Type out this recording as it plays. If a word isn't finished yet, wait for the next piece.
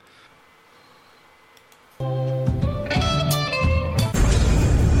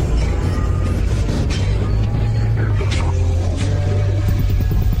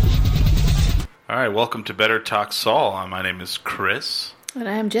right, welcome to Better Talk Saul. My name is Chris. And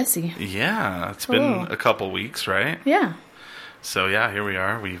I am Jesse. Yeah, it's Hello. been a couple weeks, right? Yeah. So yeah, here we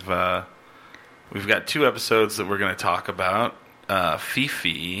are. We've got 2 episodes that we're going to talk about.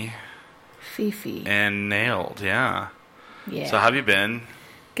 Fifi and Nailed. Yeah. Yeah. So how have you been?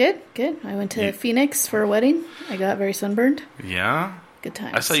 Good. I went to Phoenix for a wedding. I got very sunburned. Yeah. Good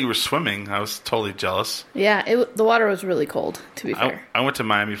times. I saw you were swimming. I was totally jealous. Yeah, the water was really cold, to be fair. I went to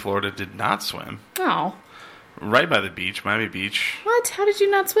Miami, Florida, did not swim. Oh. Right by the beach, Miami Beach. What? How did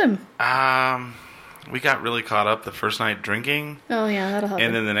you not swim? We got really caught up the first night drinking. Oh, yeah, that'll help.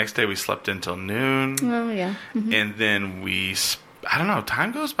 And then the next day we slept until noon. Oh, yeah. Mm-hmm. And then I don't know,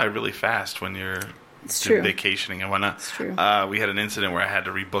 time goes by really fast when you're vacationing and whatnot. It's true. We had an incident where I had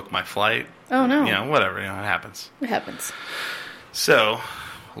to rebook my flight. Oh, no. Whatever, it happens. It happens. So,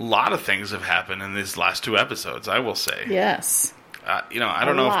 a lot of things have happened in these last 2 episodes, I will say. Yes. I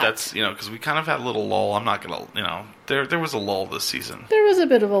don't know if that's, because we kind of had a little lull. I'm not going to, there was a lull this season. There was a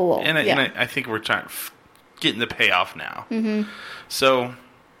bit of a lull. And I think we're getting the payoff now. Mm-hmm. So,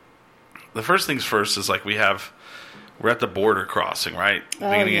 the first things first is we're at the border crossing, right?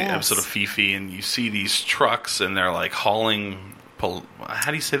 Beginning of episode of Fifi, and you see these trucks, and they're hauling,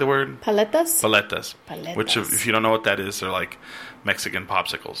 how do you say the word? Paletas. Which, if you don't know what that is, they're like Mexican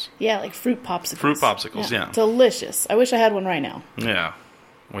popsicles. Yeah, like fruit popsicles. Fruit popsicles, yeah. Delicious. I wish I had one right now. Yeah.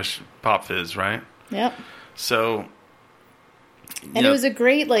 Wish Pop Fizz, right? Yep. So. And it was a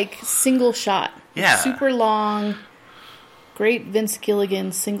great, single shot. Yeah. Super long. Great Vince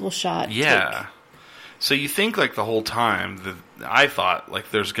Gilligan single shot. Yeah. Take. So you think the whole time I thought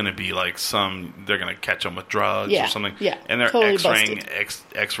there's going to be they're going to catch them with drugs or something. Yeah. And they're totally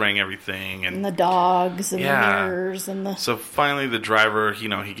X-raying everything and the dogs and the mirrors and the. So finally the driver,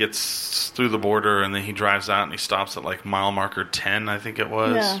 he gets through the border and then he drives out and he stops at mile marker 10, I think it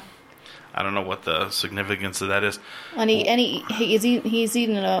was. Yeah. I don't know what the significance of that is. And he's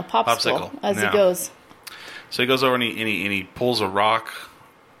eating a popsicle as he goes. So he goes over and he pulls a rock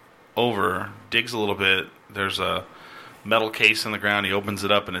over, digs a little bit. There's a metal case in the ground. He opens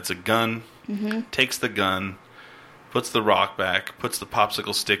it up and it's a gun. Mm-hmm. Takes the gun, puts the rock back, puts the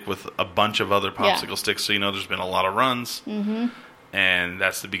popsicle stick with a bunch of other popsicle sticks. So there's been a lot of runs, and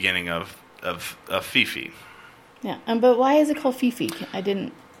that's the beginning of Fifi. Yeah, but why is it called Fifi? I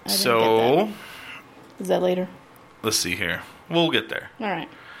didn't get that. Is that later? Let's see here. We'll get there. All right.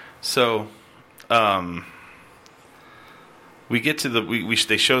 So, we get to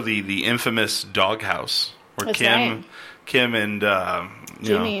they show the infamous doghouse where That's Kim and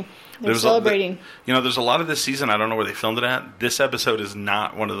Jimmy they're celebrating. There's a lot of this season. I don't know where they filmed it at. This episode is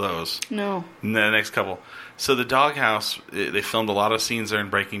not one of those. No. The next couple. So the doghouse, they filmed a lot of scenes there in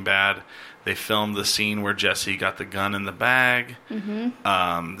Breaking Bad. They filmed the scene where Jesse got the gun in the bag.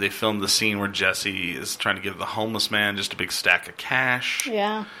 Mm-hmm. They filmed the scene where Jesse is trying to give the homeless man just a big stack of cash.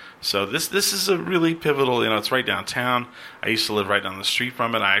 Yeah. So this is a really pivotal, it's right downtown. I used to live right down the street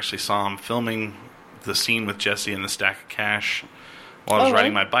from it. I actually saw him filming the scene with Jesse and the stack of cash while I was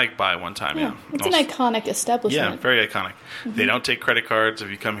riding my bike by one time. Yeah. It's an iconic establishment. Yeah, very iconic. Mm-hmm. They don't take credit cards if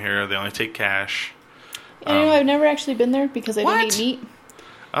you come here. They only take cash. And I've never actually been there because I don't eat meat.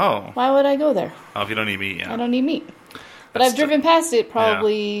 Oh. Why would I go there? Oh, if you don't eat meat, yeah. I don't eat meat. But I've driven past it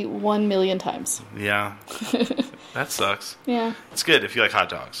probably 1 million times. Yeah. That sucks. Yeah. It's good if you like hot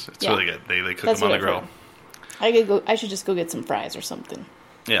dogs. It's really good. They cook them on the grill. I should just go get some fries or something.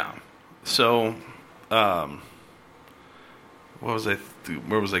 Yeah. So, where was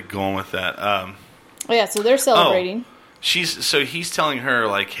I going with that? So they're celebrating. He's telling her,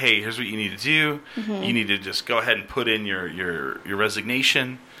 hey, here's what you need to do. Mm-hmm. You need to just go ahead and put in your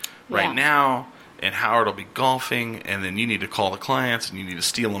resignation right now. And Howard will be golfing, and then you need to call the clients, and you need to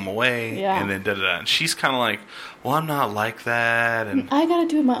steal them away, and then da-da-da. And she's kind of like, well, I'm not like that. And I got to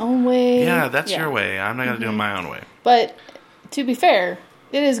do it my own way. Yeah, that's your way. I'm not going to do it my own way. But to be fair,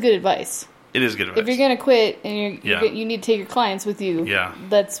 it is good advice. It is good advice. If you're going to quit and you need to take your clients with you,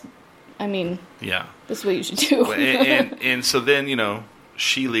 that's what you should do. and so then,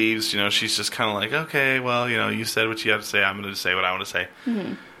 she leaves. She's just kind of like, okay, well, you said what you have to say. I'm going to say what I want to say.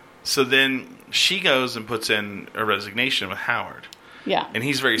 Mm-hmm. So then she goes and puts in a resignation with Howard. Yeah. And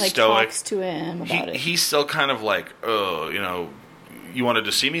he's very stoic. Talks to him about it. He's still kind of like, oh, you wanted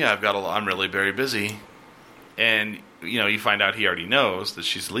to see me? I'm really very busy. And, you find out he already knows that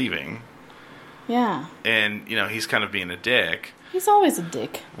she's leaving. Yeah. And, he's kind of being a dick. He's always a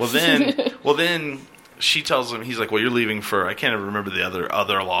dick. Well, then she tells him, he's like, well, you're leaving for, I can't even remember the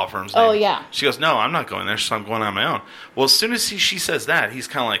other law firm's name. Oh, yeah. She goes, no, I'm not going there, so I'm going on my own. Well, as soon as she says that, he's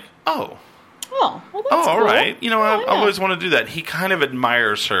kind of like, oh. Oh, well, that's all cool. right. I always want to do that. He kind of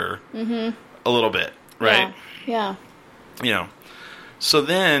admires her a little bit, right? Yeah. You know. So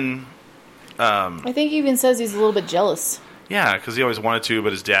then... I think he even says he's a little bit jealous. Yeah, because he always wanted to,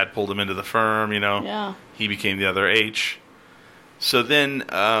 but his dad pulled him into the firm, you know. Yeah. He became the other H. So then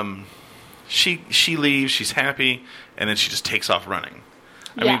she leaves, she's happy, and then she just takes off running.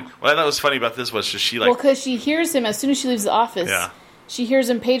 I mean, what I thought was funny about this was just she like... Well, because she hears him as soon as she leaves the office. Yeah. She hears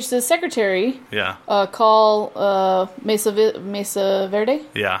him page to the secretary. Yeah. Call Mesa Verde.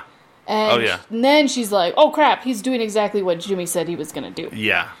 Yeah. And, and then she's like, oh, crap, he's doing exactly what Jimmy said he was going to do.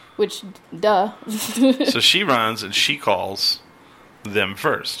 Yeah. Which, duh. So she runs and she calls them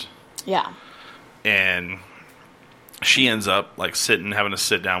first. Yeah. And she ends up like having to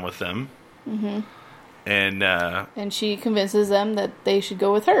sit down with them. Mm-hmm. And she convinces them that they should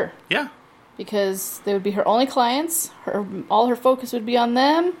go with her. Yeah. Because they would be her only clients. All her focus would be on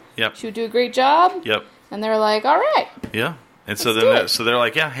them. Yep. She would do a great job. Yep. And they're like, all right. Yeah. And so then they're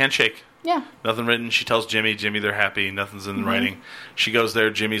like, yeah, handshake. Yeah. Nothing written. She tells Jimmy they're happy. Nothing's in writing. She goes there.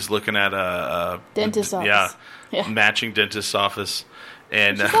 Jimmy's looking at a dentist's office. Yeah. Matching dentist's office.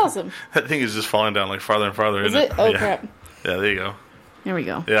 And she's awesome. That thing is just falling down like farther and farther. Is it? Oh, crap. Yeah, there you go. There we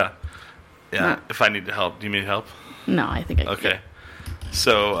go. Yeah. Yeah. If I need to help, do you need help? No, I think I can. Okay.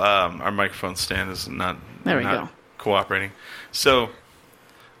 So our microphone stand is not cooperating. So,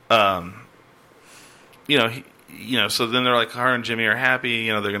 so then they're like, her and Jimmy are happy.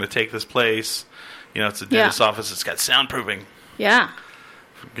 You know, they're going to take this place. You know, it's a dentist's office. It's got soundproofing. Yeah.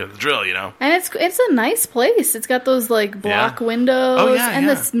 Get the drill, you know. And it's a nice place. It's got those like block windows. Oh, yeah, and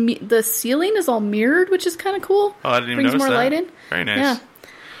the ceiling is all mirrored, which is kind of cool. Oh, I didn't even notice that. Brings more light in. Very nice. Yeah.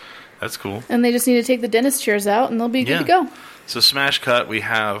 That's cool. And they just need to take the dentist chairs out, and they'll be good to go. So smash cut, we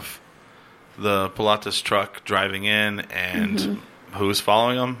have the Pilates truck driving in, and who's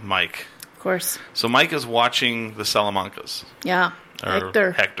following them? Mike. Of course. So Mike is watching the Salamancas. Yeah.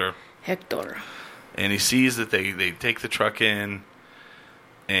 Hector. And he sees that they take the truck in,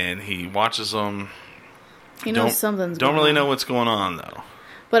 and he watches them. He knows something's going on. Don't really know what's going on, though.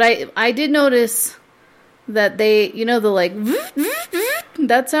 But I did notice that they, the like,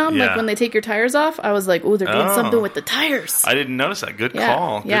 that sound, like when they take your tires off, I was like, oh, they're doing something with the tires. I didn't notice that. Good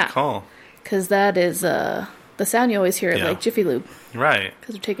call. Good call. Because that is the sound you always hear at like Jiffy Lube. Right.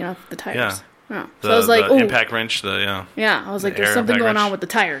 Because they're taking off the tires. Yeah. So I was like, the impact wrench, Yeah, I was like, there's something going on with the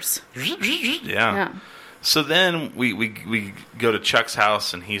tires. Yeah. So then we go to Chuck's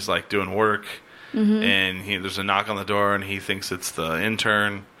house, and he's like doing work, and there's a knock on the door, and he thinks it's the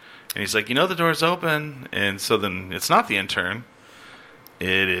intern. And he's like, the door's open. And so then it's not the intern.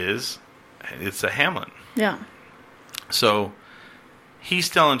 It's a Hamlin. Yeah. So he's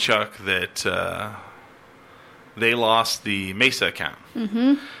telling Chuck that they lost the Mesa account.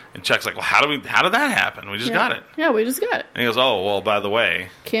 Mm-hmm. And Chuck's like, well, how did that happen? We just got it. Yeah, we just got it. And he goes, oh, well, by the way,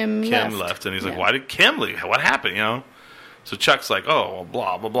 Kim left. And he's like, why did Kim leave? What happened, So Chuck's like, oh, well,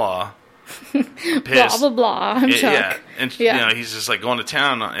 blah, blah, blah. Pissed. Blah, blah, blah. I'm Chuck. Yeah. And, he's just like going to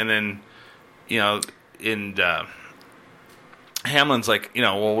town. And then, Hamlin's like,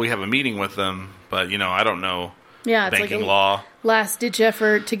 well, we have a meeting with them, but, I don't know banking like law. Last-ditch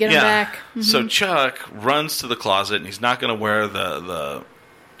effort to get him back. Mm-hmm. So Chuck runs to the closet, and he's not going to wear the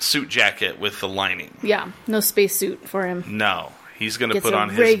suit jacket with the lining. Yeah, no space suit for him. No. He's going to put on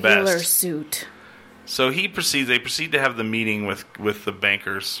his best. Regular suit. So they proceed to have the meeting with the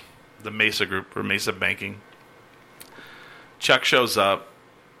bankers, the Mesa group, or Mesa Banking. Chuck shows up,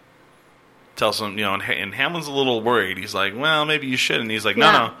 tells him, and Hamlin's a little worried. He's like, well, maybe you should. And he's like,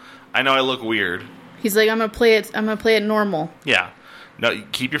 no, I know I look weird. He's like, I'm gonna play it normal. Yeah. No,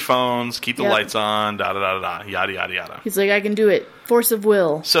 keep your phones, keep the lights on, yada, yada, yada. He's like, I can do it. Force of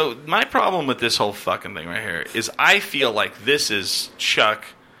will. So my problem with this whole fucking thing right here is I feel like this is Chuck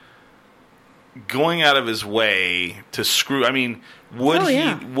going out of his way to screw. I mean,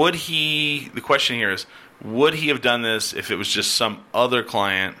 would he, the question here is, would he have done this if it was just some other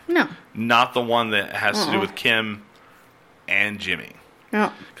client? No. Not the one that has to do with Kim and Jimmy.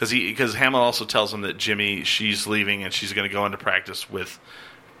 No. Because Hamlin also tells him that Jimmy, she's leaving and she's going to go into practice with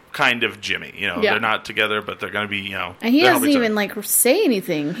kind of Jimmy. They're not together, but they're going to be, And he doesn't even say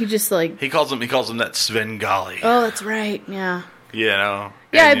anything. He just he calls him that Svengali. Oh, that's right. Yeah. Yeah,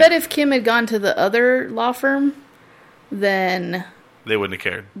 I bet if Kim had gone to the other law firm, then they wouldn't have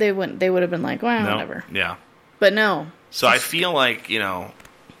cared. They would have been like, well, whatever. Yeah. But no. So I feel like,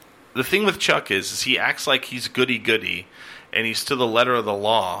 the thing with Chuck is he acts like he's goody-goody, and he's to the letter of the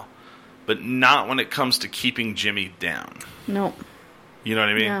law, but not when it comes to keeping Jimmy down. No. You know what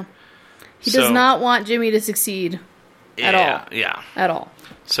I mean? Yeah. He does not want Jimmy to succeed at all. Yeah. At all.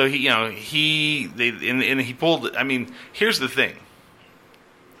 So he pulled. I mean, here's the thing.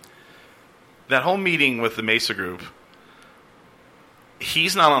 that whole meeting with the Mesa group,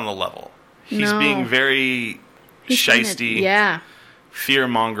 he's not on the level. He's being very shisty.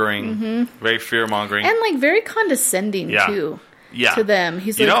 Fear-mongering. Very fear-mongering. And, like, very condescending, too. Yeah. To them.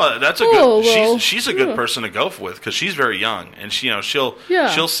 He's you like, know, that's a good... She's a good person to go with, because she's very young. And, she, you know,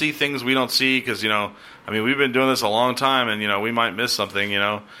 she'll see things we don't see, because, you know... I mean, we've been doing this a long time, and, you know, we might miss something, you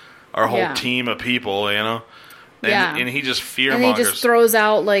know. Our whole team of people, you know. And he just fear-mongers. And he just throws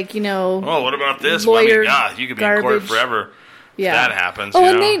out, like, you know... Oh, what about this? Well, I mean, God, you could be in court forever. Yeah. That happens. Oh,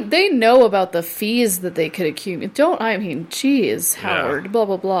 and they know about the fees that they could accumulate. Geez, Howard, blah,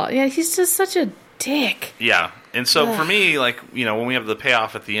 blah, blah. Yeah, he's just such a dick. Yeah. And so for me, like, you know, when we have the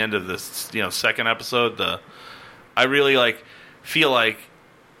payoff at the end of this, you know, second episode, I really, like, feel like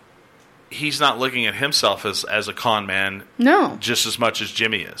he's not looking at himself as a con man. No. Just as much as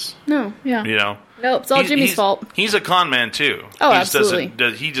Jimmy is. No, yeah. You know? No, it's all Jimmy's fault. He's a con man, too. Oh,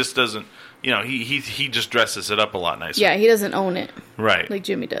 absolutely. He just doesn't... You know, he just dresses it up a lot nicer. Yeah, he doesn't own it. Right. Like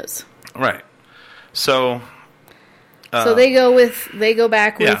Jimmy does. Right. So... so they go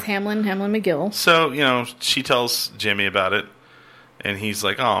back with Hamlin McGill. So, you know, she tells Jimmy about it. And he's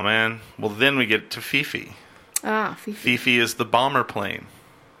like, oh, man. Well, then we get to Fifi. Ah, Fifi. Fifi is the bomber plane.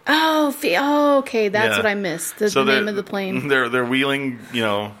 Oh, okay. That's what I missed. The name of the plane. They're wheeling, you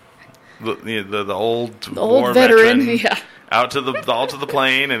know, the old war veteran. Yeah. Out to the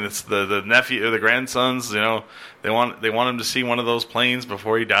plane, and it's the nephew or the grandsons. You know, they want him to see one of those planes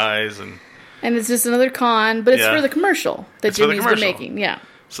before he dies, and it's just another con, but it's for the commercial that Jimmy's been making. Yeah.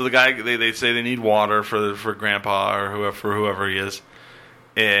 So the guy they say they need water for Grandpa or whoever he is,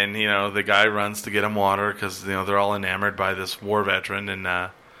 and you know the guy runs to get him water because you know they're all enamored by this war veteran,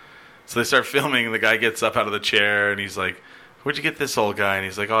 and so they start filming, and the guy gets up out of the chair, and he's like, where'd you get this old guy? And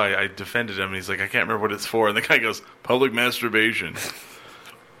he's like, oh, I defended him. And he's like, I can't remember what it's for. And the guy goes, public masturbation.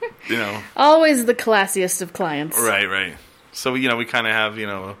 You know. Always the classiest of clients. Right. So, you know, we kind of have, you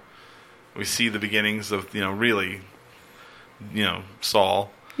know, we see the beginnings of, you know, really, you know, Saul.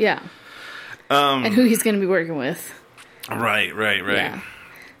 Yeah. And who he's going to be working with. Right. Yeah.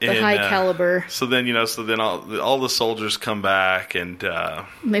 The high caliber. So then, you know, all the soldiers come back and...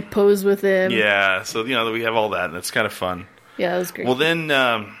 they pose with him. Yeah. So, you know, we have all that, and it's kind of fun. Yeah, that was great. Well, then,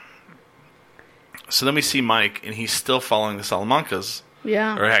 so then we see Mike, and he's still following the Salamancas.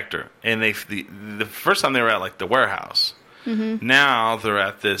 Yeah. Or Hector. And the first time they were at, like, the warehouse. Mm-hmm. Now they're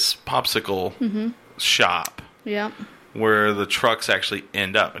at this popsicle shop. Yeah. Where the trucks actually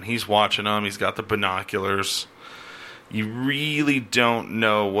end up. And he's watching them. He's got the binoculars. You really don't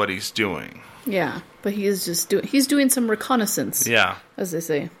know what he's doing. Yeah. But he is just doing some reconnaissance. Yeah. As they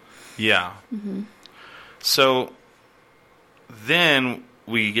say. Yeah. Mm-hmm. So... Then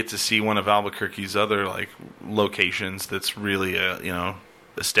we get to see one of Albuquerque's other like locations that's really a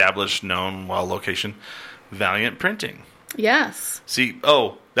established, known, well location, Valiant Printing. Yes. See,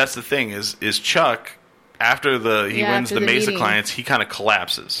 that's the thing is Chuck after he wins the Mesa meeting. Clients, he kind of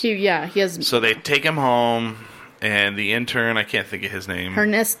collapses. He has. So they take him home, and the intern, I can't think of his name.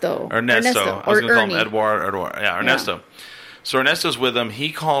 Ernesto. I was going to call him Eduardo. Yeah, Ernesto. Yeah. So Ernesto's with him.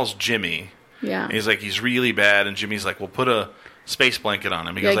 He calls Jimmy. Yeah. And he's like, he's really bad, and Jimmy's like, well, put a space blanket on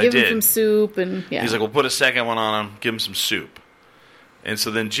him. He goes, I did. Give him some soup, and He's like, we'll put a second one on him, give him some soup. And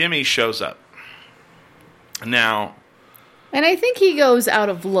so then Jimmy shows up. Now... And I think he goes out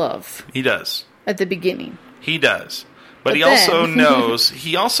of love. He does. At the beginning. He does. But he also knows,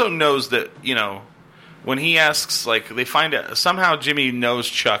 that, you know, when he asks, like, they find out, somehow Jimmy knows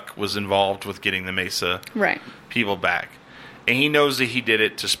Chuck was involved with getting the Mesa people back. And he knows that he did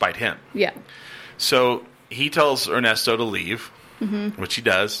it to spite him. Yeah. So he tells Ernesto to leave, which he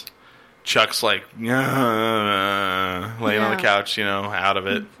does. Chuck's like, laying on the couch, you know, out of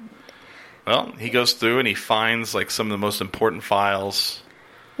it. Well, he goes through and he finds like some of the most important files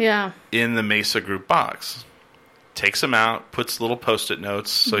in the Mesa group box. Takes them out, puts little Post-it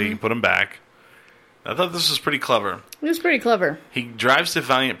notes so he can put them back. I thought this was pretty clever. It was pretty clever. He drives to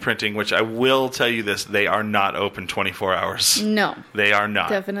Valiant Printing, which I will tell you this, they are not open 24 hours. No. They are not.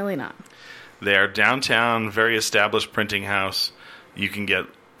 Definitely not. They are downtown, very established printing house. You can get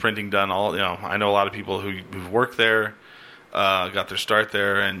printing done all, you know, I know a lot of people who've worked there. Got their start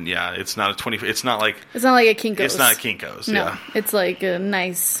there, and it's not it's not like a Kinko's. It's not a Kinko's. No, yeah. It's like a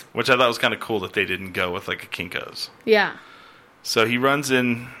nice. Which I thought was kind of cool that they didn't go with like a Kinko's. Yeah. So he runs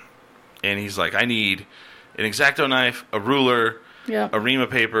in, and he's like, "I need an X-Acto knife, a ruler, a ream of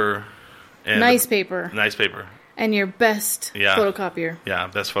paper, and nice paper, and your best photocopier. Yeah,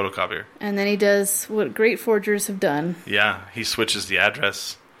 best photocopier." And then he does what great forgers have done. Yeah, he switches the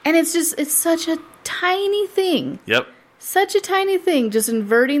address, and it's such a tiny thing. Yep. Such a tiny thing, just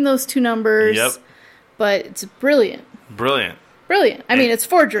inverting those two numbers. Yep. But it's brilliant. Brilliant. I mean, it's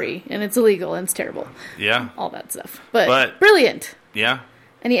forgery, and it's illegal, and it's terrible. Yeah. All that stuff. But brilliant. Yeah.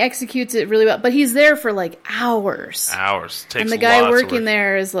 And he executes it really well. But he's there for, like, hours. Takes and the guy working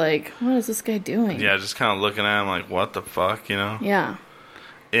there is like, what is this guy doing? Yeah, just kind of looking at him like, what the fuck, you know? Yeah.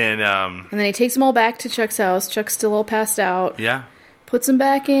 And then he takes them all back to Chuck's house. Chuck's still all passed out. Yeah. Puts them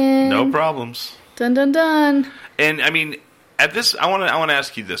back in. No problems. Dun, dun, dun. And, I mean, at this, I want to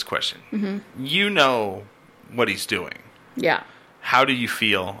ask you this question. Mm-hmm. You know what he's doing. Yeah. How do you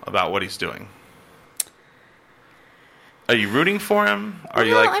feel about what he's doing? Are you rooting for him? Are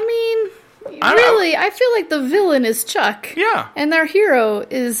you like... I mean, really, I feel like the villain is Chuck. Yeah. And our hero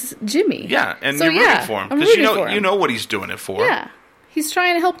is Jimmy. Yeah, and you're rooting for him. Because you know what he's doing it for. Yeah. He's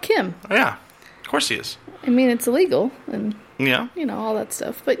trying to help Kim. Yeah. Of course he is. I mean, it's illegal and you know, all that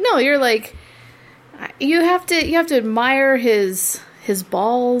stuff. But no, you're like you have to admire his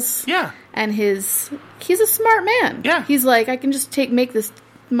balls. Yeah. And he's a smart man. Yeah. He's like, I can just make this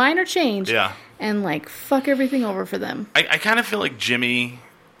minor change. Yeah. And like fuck everything over for them. I kind of feel like Jimmy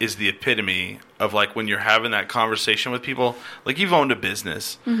is the epitome of like when you're having that conversation with people, like you've owned a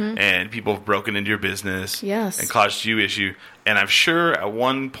business and people have broken into your business and caused you issue. And I'm sure at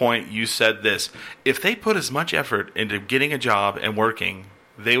one point you said this: if they put as much effort into getting a job and working,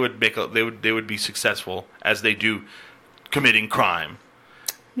 they would be successful as they do committing crime.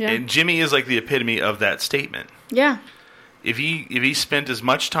 Yeah. And Jimmy is like the epitome of that statement. Yeah. If he spent as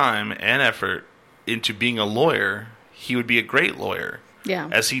much time and effort into being a lawyer, he would be a great lawyer. Yeah.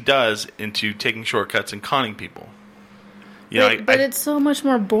 As he does into taking shortcuts and conning people. But it's so much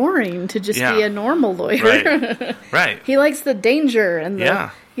more boring to just be a normal lawyer. Right. Right. He likes the danger and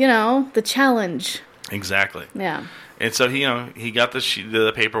the challenge. Exactly. Yeah. And so he got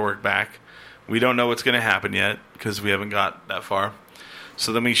the paperwork back. We don't know what's going to happen yet because we haven't got that far.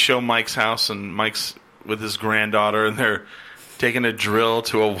 So then we show Mike's house, and Mike's with his granddaughter, and they're taking a drill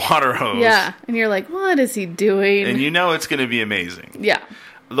to a water hose. Yeah, and you're like, what is he doing? And you know it's going to be amazing. Yeah.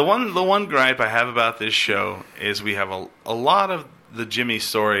 The one gripe I have about this show is we have a lot of the Jimmy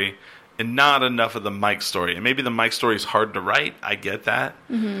story and not enough of the Mike story. And maybe the Mike story is hard to write. I get that.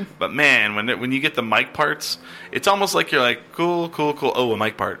 Mm-hmm. But man, when you get the Mike parts, it's almost like you're like, cool. Oh, a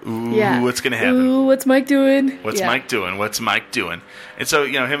Mike part. Ooh, what's going to happen? Ooh, what's Mike doing? What's Mike doing? And so,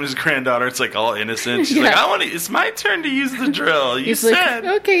 him and his granddaughter, it's like all innocent. She's like, it's my turn to use the drill. You said.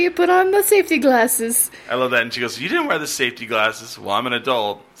 Like, okay, you put on the safety glasses. I love that. And she goes, you didn't wear the safety glasses. Well, I'm an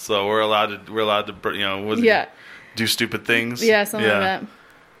adult, so we're allowed to, do stupid things. Yeah, something like that.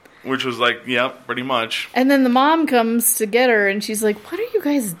 Which was like, pretty much. And then the mom comes to get her, and she's like, what are you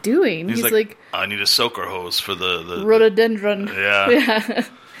guys doing? He's like, I need a soaker hose for the rhododendron. Yeah.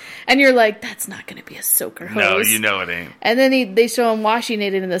 And you're like, that's not going to be a soaker hose. No, you know it ain't. And then they show him washing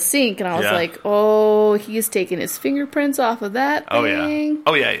it in the sink, and I was like, oh, he's taking his fingerprints off of that thing.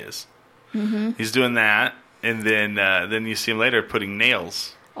 Oh, yeah, he is. Mm-hmm. He's doing that, and then you see him later putting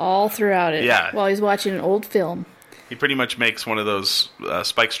nails. All throughout it. Yeah. While he's watching an old film. He pretty much makes one of those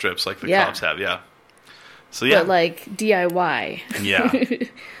spike strips like the cops have, So, But, like, DIY. Yeah.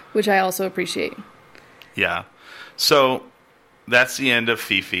 Which I also appreciate. Yeah. So, that's the end of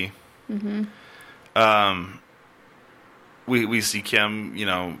Fifi. Mm-hmm. We see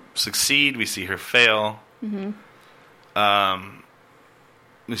Kim, succeed. We see her fail. Mm-hmm.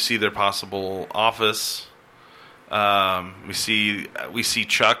 We see their possible office. We see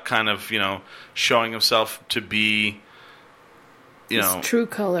Chuck kind of, showing himself to be, his true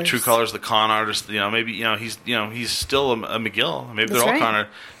colors. True colors, the con artist. Maybe he's still a McGill. Maybe they're all con.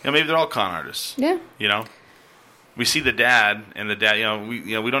 Maybe they're all con artists. Yeah. We see the dad, and the dad.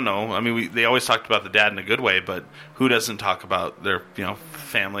 We don't know. I mean, they always talked about the dad in a good way, but who doesn't talk about their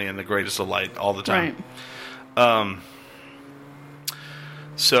family in the greatest of light all the time? Right.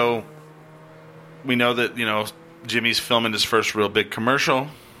 So we know that Jimmy's filming his first real big commercial.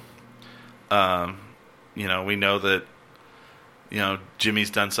 We know that Jimmy's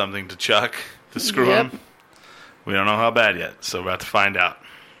done something to Chuck to screw him. We don't know how bad yet, so we're about to find out.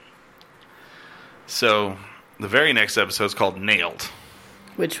 So the very next episode is called Nailed,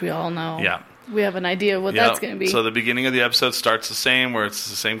 which we all know. Yeah, we have an idea of what that's going to be. So the beginning of the episode starts the same, where it's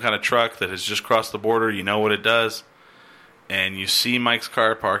the same kind of truck that has just crossed the border. You know what it does. And you see Mike's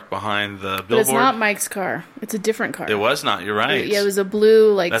car parked behind the billboard. But it's not Mike's car. It's a different car. It was not. You're right. Yeah, it was a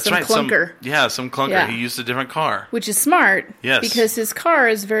blue, That's some right. clunker. Some clunker. Yeah. He used a different car. Which is smart. Yes. Because his car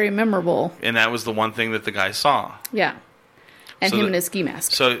is very memorable. And that was the one thing that the guy saw. Yeah. And him in a ski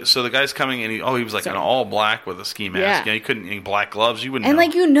mask. So the guy's coming, and he was like in all black with a ski mask. Yeah. He couldn't, any black gloves. You wouldn't know.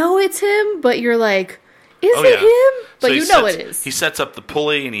 And it's him, but you're like, Is it him? But so it is. He sets up the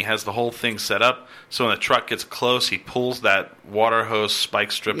pulley, and he has the whole thing set up. So when the truck gets close, he pulls that water hose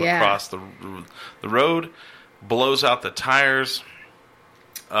spike strip across the road, blows out the tires.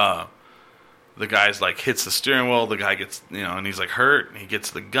 The guy's like hits the steering wheel. The guy gets, and he's like hurt. And he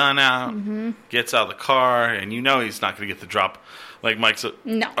gets the gun out, gets out of the car, and he's not going to get the drop. Like Mike's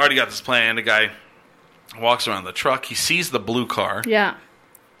already got this plan. The guy walks around the truck. He sees the blue car. Yeah.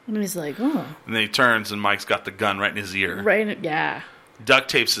 And he's like, oh. And then he turns, and Mike's got the gun right in his ear. Yeah. Duct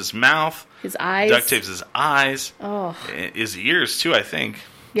tapes his mouth. His eyes. Duct tapes his eyes. Oh. His ears, too, I think.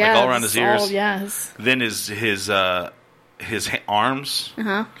 Yeah. Like all around his ears. Yeah. Then his arms.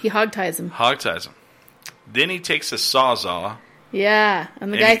 He hogties him. Then he takes a sawzall. Yeah.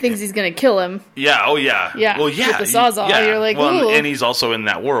 And the guy thinks he's going to kill him. Yeah. Oh, yeah. Yeah. Well, yeah. With the sawzall. Yeah. You're like, well, ooh. and he's also in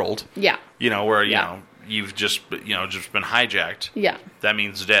that world. Yeah. Where, you've just been hijacked. Yeah. That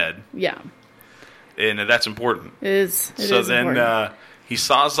means dead. Yeah. And that's important. It is. So then he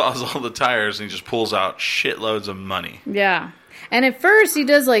sawzalls all the tires and he just pulls out shitloads of money. Yeah. And at first he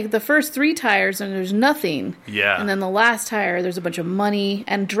does like the first 3 tires and there's nothing. Yeah. And then the last tire there's a bunch of money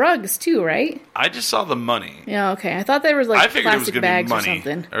and drugs too, right? I just saw the money. Yeah, okay. I thought there was like plastic bags be money or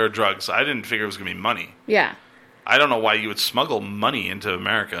something. or drugs. I didn't figure it was going to be money. Yeah. I don't know why you would smuggle money into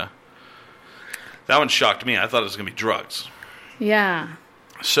America. That one shocked me. I thought it was going to be drugs. Yeah.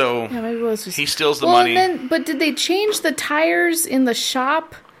 So maybe it was just... he steals the money. But did they change the tires in the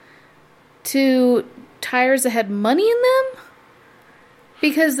shop to tires that had money in them?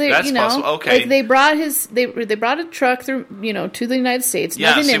 Because they, That's possible. Okay. like they brought they brought a truck through, to the United States.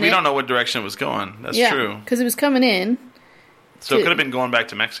 Yeah, nothing in we it. don't know what direction it was going. That's true. Because it was coming in. So it could have been going back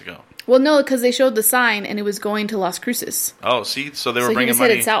to Mexico. Well, no, because they showed the sign and it was going to Las Cruces. Oh, see, so they were So bringing he was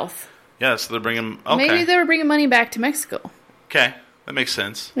money. headed south. Yeah, so they're bringing. Okay. Maybe they were bringing money back to Mexico. Okay, that makes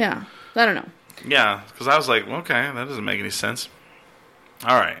sense. Yeah, I don't know. Yeah, because I was like, okay, that doesn't make any sense.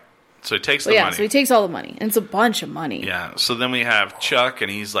 All right, so he takes the money. So he takes all the money, and it's a bunch of money. Yeah, so then we have Chuck, and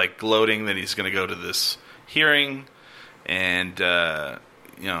he's like gloating that he's going to go to this hearing, and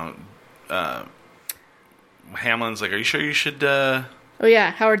Hamlin's like, "Are you sure you should?" Oh yeah,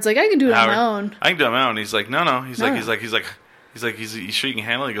 Howard's like, "I can do it on my own." I can do it on my own. He's like, "No." He's like, you sure you can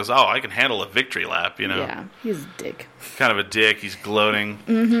handle it? He goes, "Oh, I can handle a victory lap." Yeah, he's a dick. Kind of a dick. He's gloating.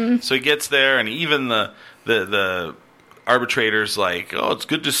 Mm-hmm. So he gets there, and even the arbitrator's like, "Oh, it's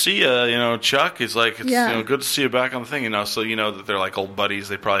good to see you, Chuck." He's like, "It's good to see you back on the thing." So that they're like old buddies.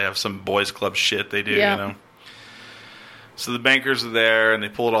 They probably have some boys club shit they do. So the bankers are there, and they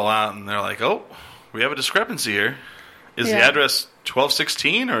pull it all out, and they're like, "Oh, we have a discrepancy here. Is the address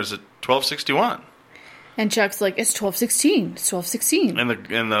 1216 or is it 1261?" And Chuck's like, "It's 1216. It's 1216."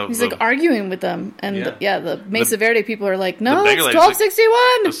 And he's like arguing with them, and the Mesa Verde people are like, "No, it's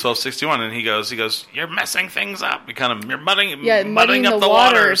 1261. It's 1261." And he goes, "You're messing things up. You're muddying up the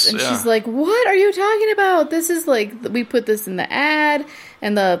waters." And she's like, "What are you talking about? This is like we put this in the ad."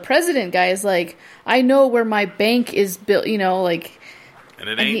 And the president guy is like, "I know where my bank is built. And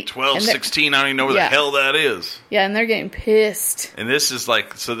it ain't 1216. I don't even know where the hell that is. Yeah, and they're getting pissed. And this is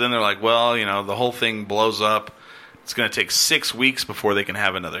like, so then they're like, well, the whole thing blows up. It's going to take 6 weeks before they can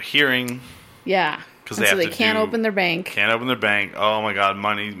have another hearing. Yeah. Because they can't open their bank. Can't open their bank. Oh my God,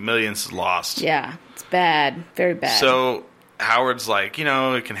 money, millions lost. Yeah, it's bad. Very bad. So Howard's like,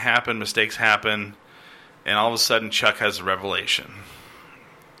 it can happen, mistakes happen. And all of a sudden, Chuck has a revelation.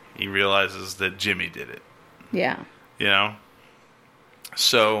 He realizes that Jimmy did it. Yeah.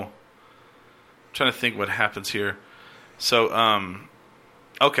 So, I'm trying to think what happens here. So,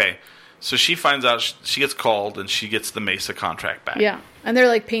 okay. So she finds out, she gets called, and she gets the Mesa contract back. Yeah. And they're,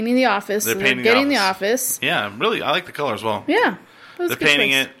 like, painting the office. They're getting the office. Yeah, really. I like the color as well. Yeah. They're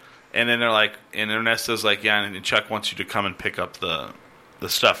painting it, and then they're like, and Ernesto's like, yeah, and Chuck wants you to come and pick up the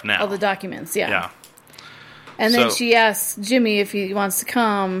stuff now. All the documents, yeah. Yeah. And then she asks Jimmy if he wants to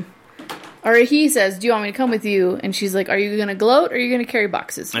come. Or he says, "Do you want me to come with you?" And she's like, "Are you going to gloat or are you going to carry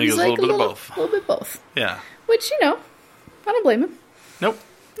boxes?" And he goes, like, a little bit of both. A little bit both. Yeah. Which, I don't blame him. Nope.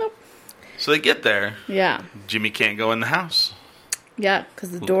 So they get there. Yeah. Jimmy can't go in the house. Yeah,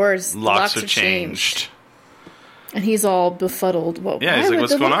 because the locks are changed. And he's all befuddled. Well, yeah, he's like,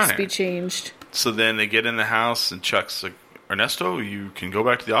 what's going on here? Be changed? So then they get in the house, and Chuck's like, "Ernesto, you can go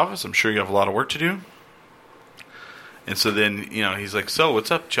back to the office. I'm sure you have a lot of work to do." And so then, he's like, "So, what's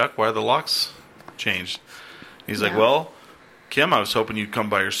up, Chuck? Why are the locks changed?" He's like, "Well, Kim, I was hoping you'd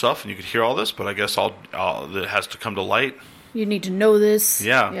come by yourself and you could hear all this, but I guess it has to come to light. You need to know this."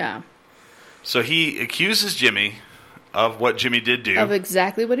 Yeah. Yeah. So he accuses Jimmy of what Jimmy did do. Of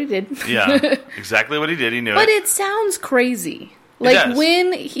exactly what he did. Yeah, exactly what he did. He knew it. But it sounds crazy. Like,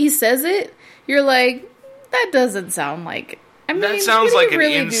 when he says it, you're like, that doesn't sound like... I mean, that sounds like an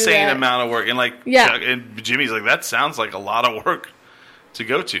really insane amount of work. And like, yeah. And Jimmy's like, that sounds like a lot of work to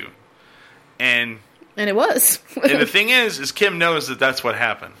go to. And it was. And the thing is Kim knows that that's what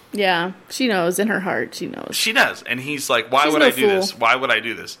happened. Yeah, she knows in her heart. She knows. She does. And he's like, why would I do this? Why would I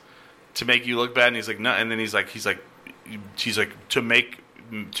do this? To make you look bad? And he's like, no. And then she's like,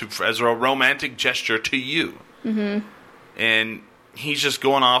 as a romantic gesture to you. Mm-hmm. And he's just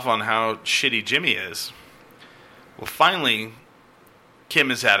going off on how shitty Jimmy is. Well, finally, Kim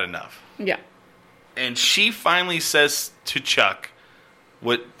has had enough. Yeah. And she finally says to Chuck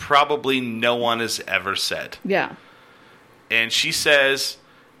what probably no one has ever said. Yeah. And she says,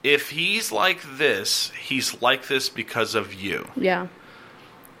 if he's like this, he's like this because of you. Yeah.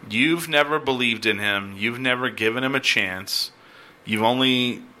 You've never believed in him. You've never given him a chance. You've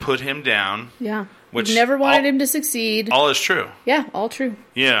only put him down. Yeah. You've never wanted him to succeed. All is true. Yeah, all true.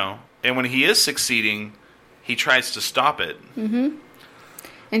 You know, and when he is succeeding, he tries to stop it. Mm-hmm.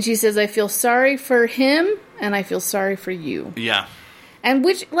 And she says, I feel sorry for him, and I feel sorry for you. Yeah. And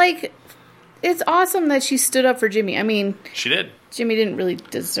which, like, it's awesome that she stood up for Jimmy. I mean... She did. Jimmy didn't really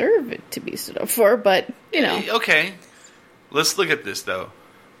deserve it to be stood up for, but, you know. Okay. Let's look at this, though.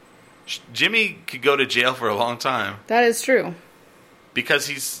 Jimmy could go to jail for a long time. That is true. Because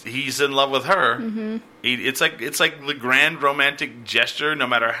he's in love with her. Mm-hmm. It's like the grand romantic gesture, no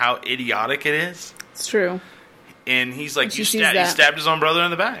matter how idiotic it is. It's true. And he's like, he stabbed his own brother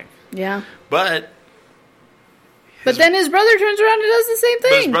in the back. Yeah. But then his brother turns around and does the same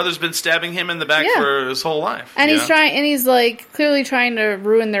thing. But his brother's been stabbing him in the back for his whole life. And he's like clearly trying to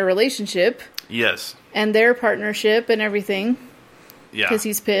ruin their relationship. Yes. And their partnership and everything. Yeah. Because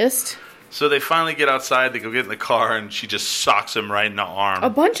he's pissed. So they finally get outside, they go get in the car, and she just socks him right in the arm. A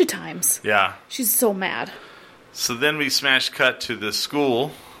bunch of times. Yeah. She's so mad. So then we smash cut to the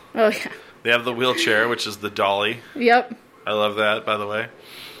school. Oh, yeah. They have the wheelchair, which is the dolly. Yep. I love that, by the way.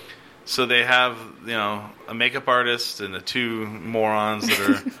 So they have, a makeup artist and the two morons that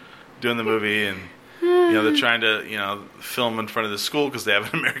are doing the movie, and they're trying to, film in front of the school because they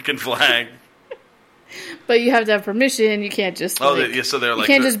have an American flag. But you have to have permission. You can't just. So they're like,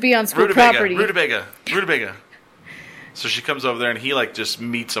 you can't just be on school property. Rutabaga. So she comes over there, and he just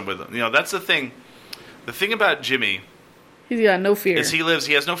meets them with them. That's the thing. The thing about Jimmy, he's got no fear.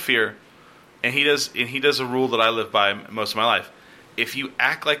 He has no fear, and he does a rule that I live by most of my life. If you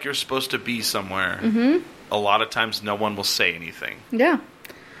act like you're supposed to be somewhere, a lot of times no one will say anything. Yeah.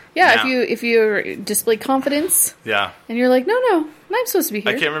 Yeah, now, if you display confidence, and you're like, no, I'm supposed to be here.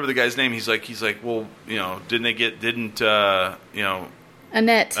 I can't remember the guy's name. He's like, well, didn't Annette? Didn't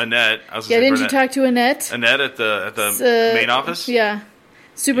you talk to Annette? Annette at the main office? Yeah,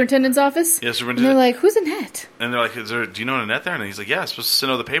 superintendent's office. Yeah, superintendent. And they're like, who's Annette? And they're like, do you know Annette there? And he's like, yeah, I'm supposed to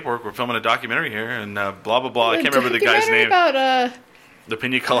send over the paperwork. We're filming a documentary here, and blah blah blah. I can't remember the guy's name. About the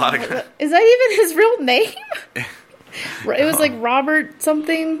Pina Colada. Is that even his real name? It was like Robert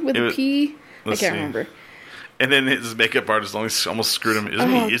something with a P. I can't remember. And then his makeup artist almost screwed him.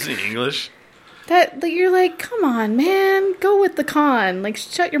 Isn't he English? You're like, come on, man, go with the con. Like,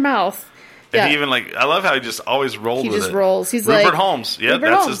 shut your mouth. And he even I love how he just always rolled with it. He just rolls. He's Rupert like Holmes. Yeah,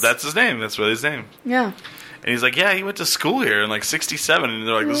 that's his name. That's really his name. Yeah. And he's like, yeah, he went to school here in 67. And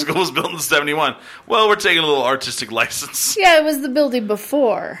they're like, the school was built in 71. Well, we're taking a little artistic license. Yeah, it was the building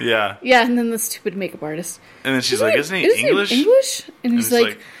before. Yeah. Yeah, and then the stupid makeup artist. And then she's like, isn't he English? And he's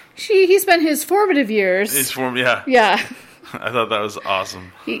like, he spent his formative years. Yeah. Yeah. I thought that was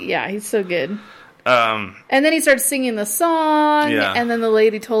awesome. He's so good. And then he starts singing the song, and then the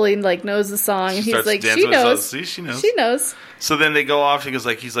lady totally knows the song, and he's like, "She knows. See, she knows. She knows." So then they go off. He's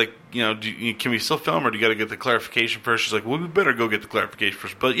like, can we still film, or do you got to get the clarification first? She's like, well, we better go get the clarification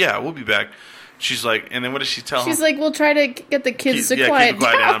first. But yeah, we'll be back. She's like, and then what does she tell him? She's like, we'll try to get the kids to quiet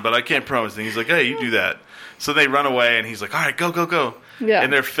down, but I can't promise. And he's like, hey, you do that. So they run away, and he's like, all right, go. Yeah.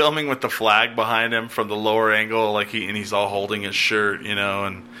 And they're filming with the flag behind him from the lower angle, and he's all holding his shirt,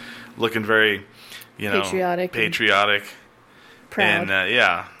 and looking very. Patriotic, and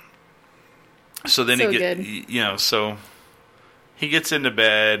proud, So then so he gets into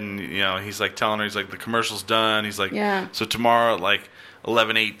bed, and he's like telling her, he's like, the commercial's done. He's like, so tomorrow at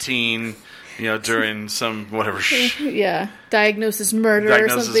 11:18, during some whatever, diagnosis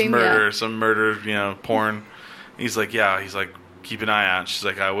murder, some murder, porn. He's like, keep an eye out. She's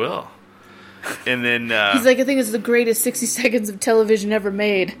like, I will. And then he's like, I think it's the greatest 60 seconds of television ever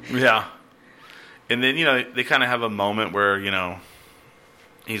made. Yeah. And then, they kind of have a moment where,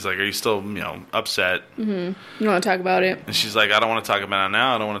 he's like, are you still, upset? Mm-hmm. You want to talk about it? And she's like, I don't want to talk about it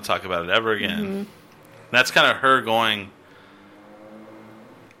now. I don't want to talk about it ever again. Mm-hmm. That's kind of her going.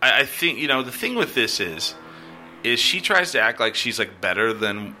 I think, the thing with this is, is she tries to act like she's like better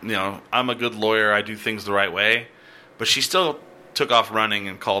than, I'm a good lawyer, I do things the right way, but she still took off running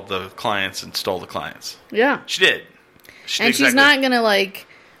and called the clients and stole the clients. Yeah. She did. And she's not going to like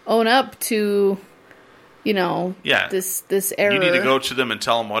own up to, this error. You need to go to them and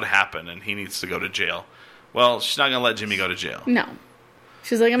tell them what happened, and he needs to go to jail. Well, she's not going to let Jimmy go to jail. No.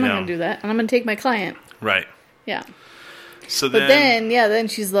 She's like, I'm not going to do that, and I'm going to take my client. Right. Yeah. So then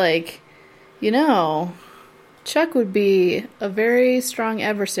she's like, Chuck would be a very strong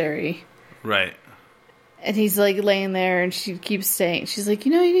adversary. Right. And he's like laying there, and she keeps saying, she's like,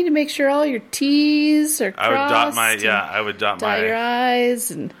 you need to make sure all your T's are crossed. I would dot your I's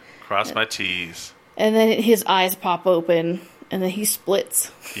and cross my T's. And then his eyes pop open, and then he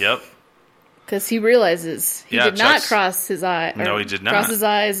splits. Yep. Because he realizes he did not cross his eye. No, he did not. Cross his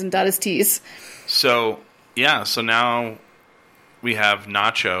eyes and dot his T's. So now we have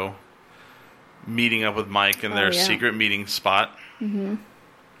Nacho meeting up with Mike in their secret meeting spot. Mm-hmm.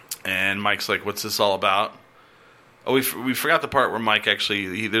 And Mike's like, what's this all about? Oh, we forgot the part where Mike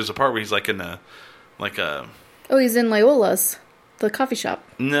actually... there's a part where he's like in a... Oh, he's in Loyola's, the coffee shop.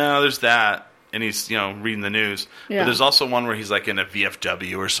 No, there's that. And he's, reading the news. Yeah. But there's also one where he's like in a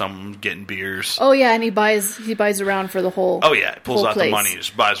VFW or something, getting beers. Oh, yeah, and he buys around for the whole... Oh, yeah, he pulls out the money,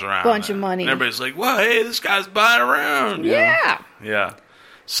 just buys around. Bunch of money. And everybody's like, well, hey, this guy's buying around. Yeah. Yeah.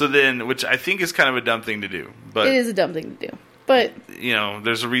 So then, which I think is kind of a dumb thing to do. But it is a dumb thing to do. But...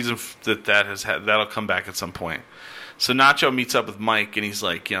 there's a reason that'll come back at some point. So Nacho meets up with Mike, and he's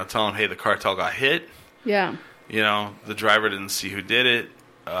like, telling him, hey, the cartel got hit. Yeah. The driver didn't see who did it.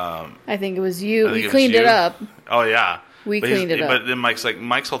 I think it was you. We cleaned it up. Oh, yeah. We cleaned it up. But then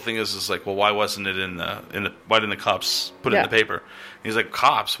Mike's whole thing is like, well, why wasn't it in the why didn't the cops put it in the paper? And he's like,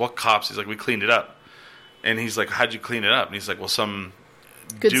 cops? What cops? He's like, we cleaned it up. And he's like, how'd you clean it up? And he's like, well, some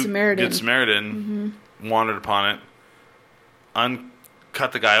Good Samaritan wandered upon it,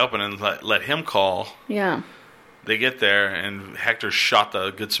 cut the guy open and let him call. Yeah. They get there, and Hector shot the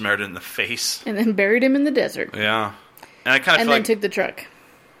Good Samaritan in the face. And then buried him in the desert. Yeah. And I kind of feel then took the truck.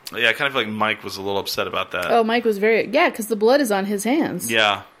 Yeah, I kind of feel like Mike was a little upset about that. Oh, Mike was because the blood is on his hands.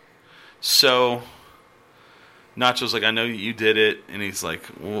 Yeah. So Nacho's like, I know you did it, and he's like,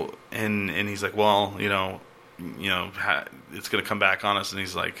 well, and he's like, well, it's gonna come back on us, and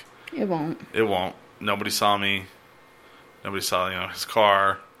he's like, it won't. Nobody saw me. Nobody saw his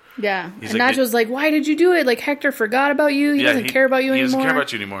car. Yeah. And Nacho's like, why did you do it? Like, Hector forgot about you. He doesn't care about you anymore. He doesn't care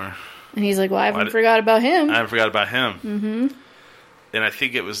about you anymore. And he's like, well, I haven't forgot about him. I haven't forgot about him. Mm-hmm. And I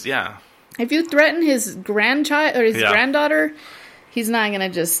think it was, if you threaten his grandchild or his granddaughter, he's not going to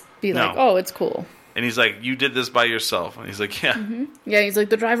just be like, oh, it's cool. And he's like, you did this by yourself. And he's like, yeah. Mm-hmm. Yeah, he's like,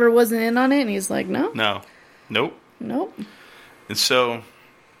 the driver wasn't in on it. And he's like, no. Nope. And so,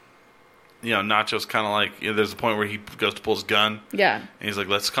 Nacho's kind of like, there's a point where he goes to pull his gun. Yeah. And he's like,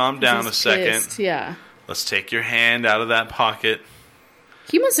 let's calm down a second. Pissed. Yeah. Let's take your hand out of that pocket.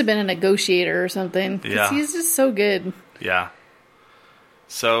 He must have been a negotiator or something. Yeah. He's just so good. Yeah.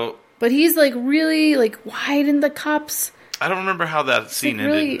 So. But he's like, really, like, why didn't the cops... I don't remember how that scene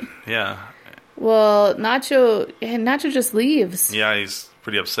ended. Yeah. Well, Nacho just leaves. Yeah, he's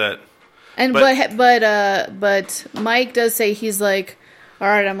pretty upset. And but Mike does say, he's like, all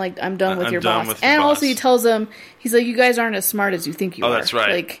right, I'm done with your boss. And also he tells him, he's like, you guys aren't as smart as you think you are. Oh, that's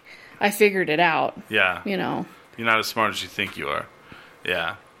right. Like, I figured it out. Yeah. You're not as smart as you think you are.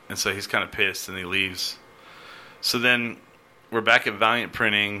 Yeah. And so he's kind of pissed and he leaves. So then we're back at Valiant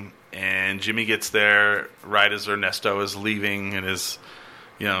Printing, and Jimmy gets there right as Ernesto is leaving in his,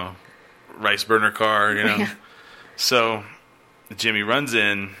 rice burner car, Yeah. So Jimmy runs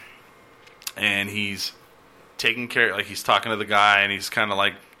in, and he's taking care, like he's talking to the guy, and he's kind of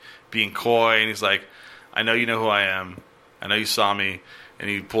like being coy, and he's like, I know you know who I am. I know you saw me. And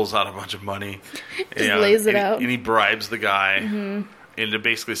he pulls out a bunch of money. Just lays it out. And he bribes the guy into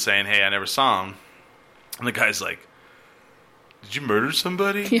basically saying, hey, I never saw him. And the guy's like, did you murder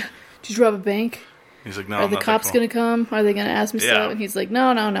somebody? Yeah. Did you rob a bank? He's like, no. Are the cops going to come? Are they going to ask me so? And he's like,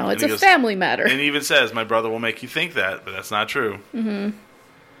 no. It's a family matter. And he even says, my brother will make you think that, but that's not true. Mm-hmm.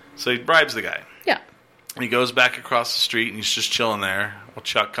 So he bribes the guy. Yeah. And he goes back across the street, and he's just chilling there. Well,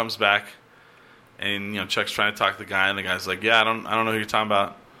 Chuck comes back. And, Chuck's trying to talk to the guy, and the guy's like, yeah, I don't know who you're talking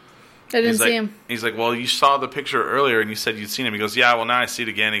about. I didn't see him. He's like, well, you saw the picture earlier, and you said you'd seen him. He goes, yeah, well, now I see it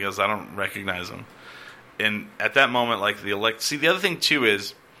again. He goes, I don't recognize him. And at that moment, like, the other thing, too,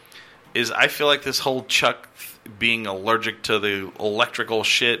 is I feel like this whole Chuck being allergic to the electrical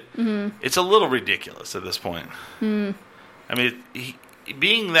shit, it's a little ridiculous at this point. I mean,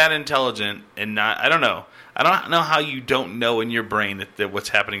 being that intelligent and not, I don't know. I don't know how you don't know in your brain that what's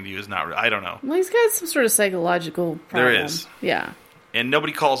happening to you is not real. I don't know. Well, he's got some sort of psychological problem. There is. Yeah. And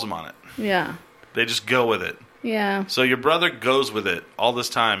nobody calls him on it. Yeah. They just go with it. Yeah. So your brother goes with it all this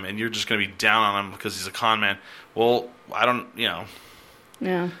time, and you're just going to be down on him because he's a con man. Well, I don't, Yeah.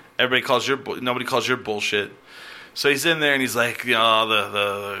 Nobody calls your bullshit. So he's in there, and he's like,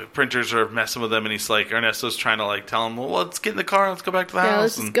 the printers are messing with him, and he's like, Ernesto's trying to like tell him, well, let's get in the car, let's go back to the house.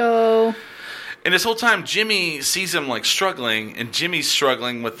 Let's just go. And this whole time, Jimmy sees him like struggling, and Jimmy's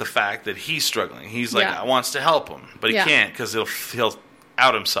struggling with the fact that he's struggling. He's like, wants to help him, but he can't because he'll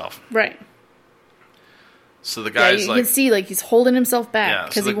out himself. Right. So the guy's you can see like he's holding himself back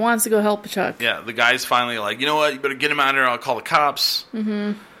because so he wants to go help Chuck. Yeah, the guy's finally like, you know what, you better get him out of here, I'll call the cops.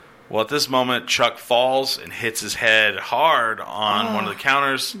 Mm-hmm. Well, at this moment, Chuck falls and hits his head hard on one of the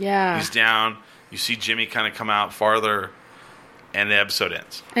counters. Yeah. He's down. You see Jimmy kind of come out farther, and the episode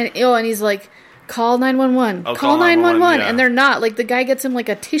ends. And he's like, call 911. Oh, call 911. Yeah. And they're not. Like, the guy gets him like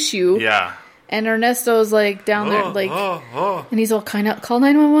a tissue. Yeah. And Ernesto's like down there, like, and he's all kind of, call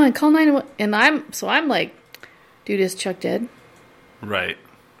 911, call 911. And I'm like, dude, is Chuck dead? Right.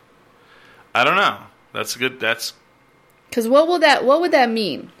 I don't know. That's good. Because what would that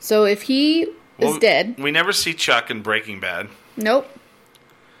mean? So if he is dead, we never see Chuck in Breaking Bad. Nope.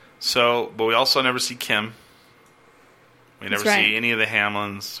 So, but we also never see Kim. We never see any of the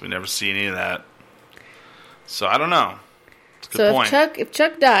Hamlins. We never see any of that. So I don't know. It's a good point. If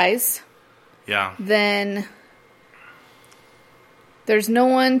Chuck dies, then there's no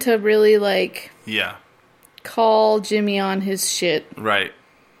one to really like call Jimmy on his shit. Right.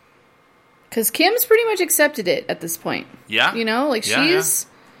 Because Kim's pretty much accepted it at this point. Yeah. You know, like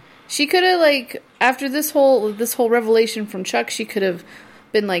she could have like after this whole revelation from Chuck, she could have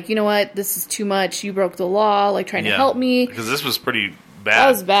been like, you know what, this is too much. You broke the law, like trying to help me. Because this was pretty bad. That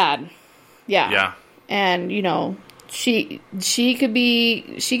was bad. Yeah. Yeah. And you know, she could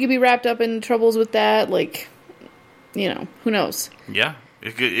be wrapped up in troubles with that. Like, you know, who knows? Yeah.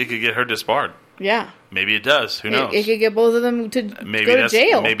 It could get her disbarred. Yeah. Maybe it does. Who knows? It could get both of them to go to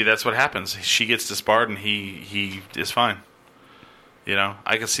jail. Maybe that's what happens. She gets disbarred and he is fine. You know,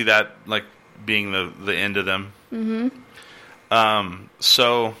 I can see that like being the end of them. Mm-hmm.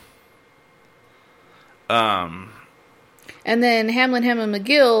 And then Hamlin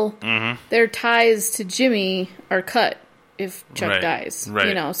McGill, their ties to Jimmy are cut if Chuck dies. Right.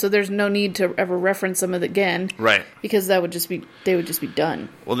 You know, so there's no need to ever reference them again. Right. Because they would just be done.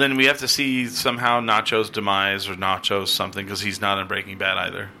 Well, then we have to see somehow Nacho's demise or Nacho's something because he's not in Breaking Bad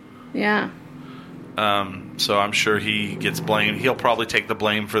either. Yeah. So I'm sure he gets blamed. He'll probably take the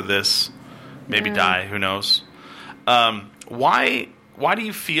blame for this. Maybe die. Who knows? Why do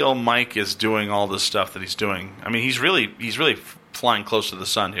you feel Mike is doing all this stuff that he's doing? I mean, he's really flying close to the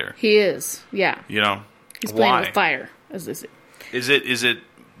sun here. He is. Yeah. You know, he's playing with fire. As they say. Is it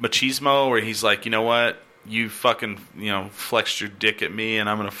machismo where he's like, you know what, you fucking flexed your dick at me and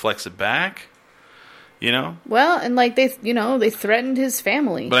I'm gonna flex it back? You know? Well, and like they threatened his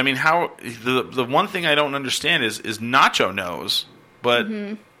family. But I mean, how the one thing I don't understand is Nacho knows, but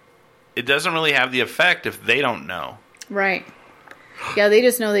it doesn't really have the effect if they don't know. Right. Yeah, they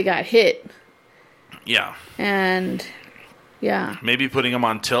just know they got hit. Yeah. And yeah. Maybe putting them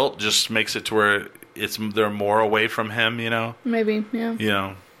on tilt just makes it to where they're more away from him, you know? Maybe, yeah. You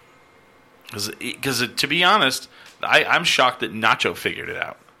know? Because to be honest, I'm shocked that Nacho figured it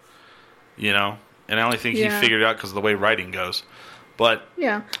out. You know? And I only think he figured it out because of the way writing goes. But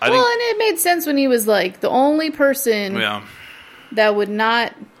yeah. And it made sense when he was like the only person that would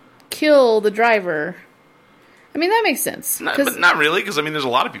not kill the driver. I mean, that makes sense. But not really, because I mean, there's a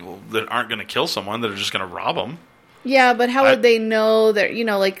lot of people that aren't going to kill someone that are just going to rob them. Yeah, but how would they know that,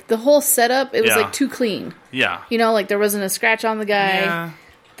 like the whole setup, it was like too clean. Yeah. Like there wasn't a scratch on the guy. Yeah.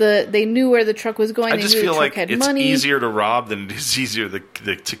 They knew where the truck was going. I just feel like it's easier to rob than it is easier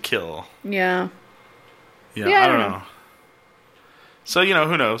to kill. Yeah. Yeah, I don't know. So,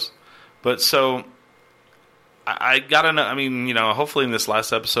 who knows? But so, I gotta know, I mean, hopefully in this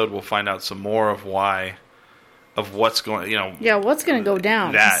last episode we'll find out some more of what's going, Yeah, what's going to go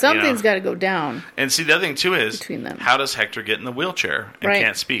down? Something's got to go down. And see, the other thing, too, is between them. How does Hector get in the wheelchair and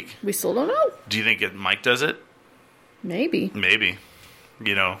can't speak? We still don't know. Do you think Mike does it? Maybe.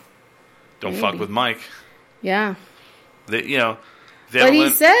 Don't fuck with Mike. Yeah. But he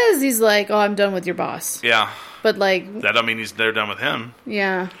says, he's like, oh, I'm done with your boss. Yeah. But like... That don't mean they're done with him.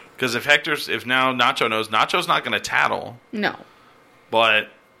 Yeah. Because if now Nacho knows, Nacho's not going to tattle. No. But,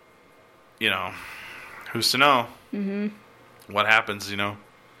 who's to know what happens,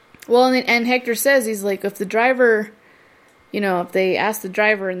 Well, and Hector says, he's like, if the driver if they ask the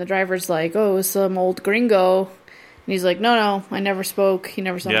driver and the driver's like, oh, it was some old gringo, and he's like, no, I never spoke. He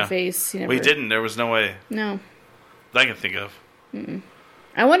never saw my face. He didn't. There was no way. No. That I can think of. Mm-mm.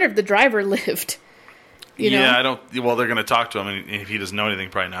 I wonder if the driver lived. I don't. Well, they're going to talk to him, and if he doesn't know anything,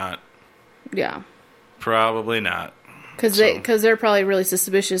 probably not. Yeah. Probably not. Because they're probably really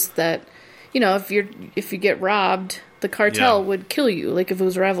suspicious that, if you get robbed, the cartel would kill you. Like if it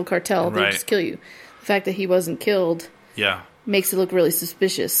was a rival cartel, they'd just kill you. The fact that he wasn't killed, makes it look really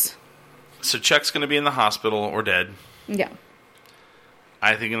suspicious. So Chuck's going to be in the hospital or dead. Yeah.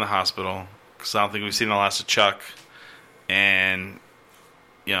 I think in the hospital because I don't think we've seen the last of Chuck, and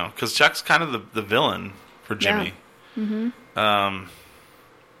because Chuck's kind of the villain for Jimmy. Yeah. Mm-hmm.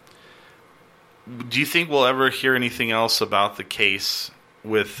 Do you think we'll ever hear anything else about the case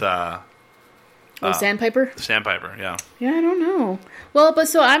with Sandpiper? Sandpiper, yeah. Yeah, I don't know. Well, but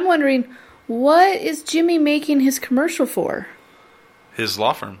so I'm wondering, what is Jimmy making his commercial for? His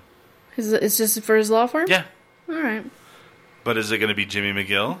law firm. It's just for his law firm? Yeah. All right. But is it going to be Jimmy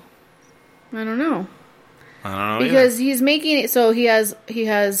McGill? I don't know. either. Because he's making it so he has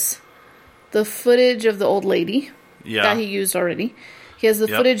the footage of the old lady that he used already. He has the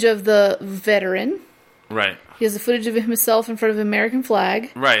footage of the veteran. Right. He has the footage of himself in front of an American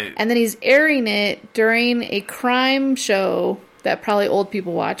flag. Right. And then he's airing it during a crime show that probably old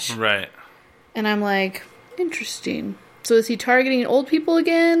people watch. Right. And I'm like, interesting. So is he targeting old people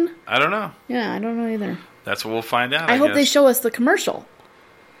again? I don't know. Yeah, I don't know either. That's what we'll find out, I hope they show us the commercial.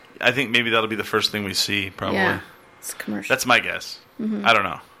 I think maybe that'll be the first thing we see, probably. Yeah, it's a commercial. That's my guess. Mm-hmm. I don't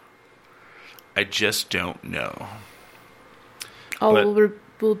know. I just don't know.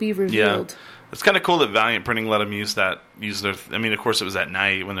 Will be revealed. Yeah. It's kind of cool that Valiant Printing let them use their... I mean, of course, it was at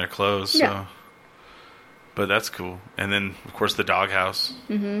night when they're closed, so... But that's cool. And then, of course, the doghouse.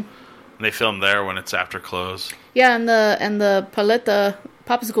 Mm-hmm. And they film there when it's after close. Yeah, and the Paleta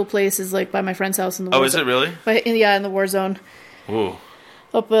popsicle place is, like, by my friend's house in the war zone. Oh, is it really? In the war zone. Ooh.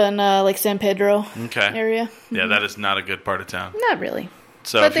 Up in, San Pedro area. Mm-hmm. Yeah, that is not a good part of town. Not really.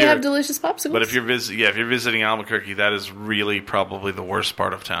 So but they have delicious popsicles. But if you're visiting Albuquerque, that is really probably the worst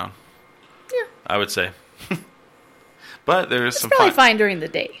part of town. Yeah. I would say. But there's some probably fine during the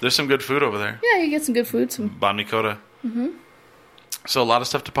day. There's some good food over there. Yeah, you get some good food. Some Bon Mi Coda. Mm-hmm. So a lot of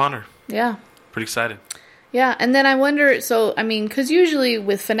stuff to ponder. Yeah. Pretty excited. Yeah, and then I wonder, because usually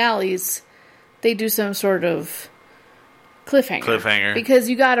with finales, they do some sort of cliffhanger. Because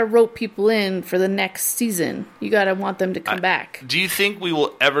you got to rope people in for the next season. You got to want them to come back. Do you think we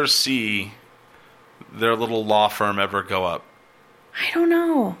will ever see their little law firm ever go up? I don't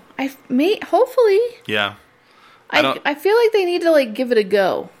know. Hopefully. Yeah. I feel like they need to give it a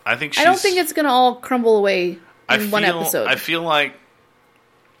go. I don't think it's going to all crumble away in one episode. I feel like...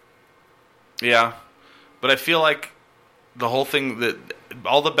 Yeah. But I feel like the whole thing that...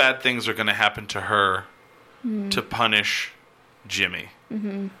 All the bad things are going to happen to her to punish Jimmy.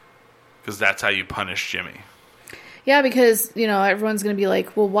 Because that's how you punish Jimmy. Yeah, because, everyone's going to be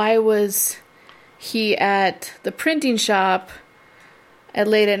like, well, why was he at the printing shop at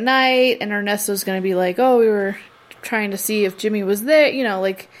late at night? And Ernesto's going to be like, oh, we were trying to see if Jimmy was there.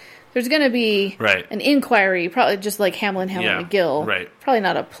 There's going to be an inquiry, probably just like Hamlin McGill. Right. Probably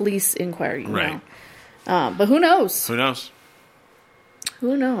not a police inquiry. Right. But who knows? Who knows?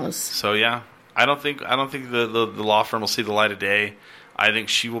 Who knows? So, yeah. I don't think the law firm will see the light of day. I think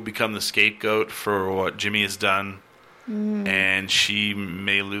she will become the scapegoat for what Jimmy has done. And she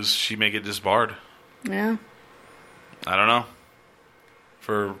may get disbarred. Yeah. I don't know.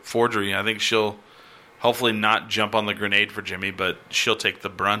 For forgery. I think she'll hopefully not jump on the grenade for Jimmy, but she'll take the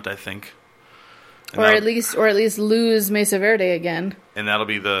brunt, I think. Or at least lose Mesa Verde again. And that'll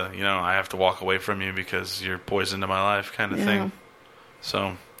be I have to walk away from you because you're poison to my life kind of thing.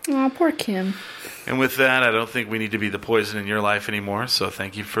 So... Oh, poor Kim. And with that, I don't think we need to be the poison in your life anymore. So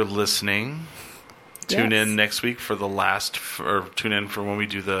thank you for listening. Tune in next week for tune in for when we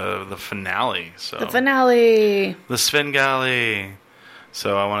do the finale. So the finale. The Svengali.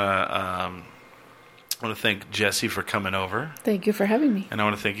 So I want to thank Jesse for coming over. Thank you for having me. And I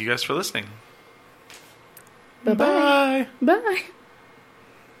want to thank you guys for listening. Bye-bye. Bye.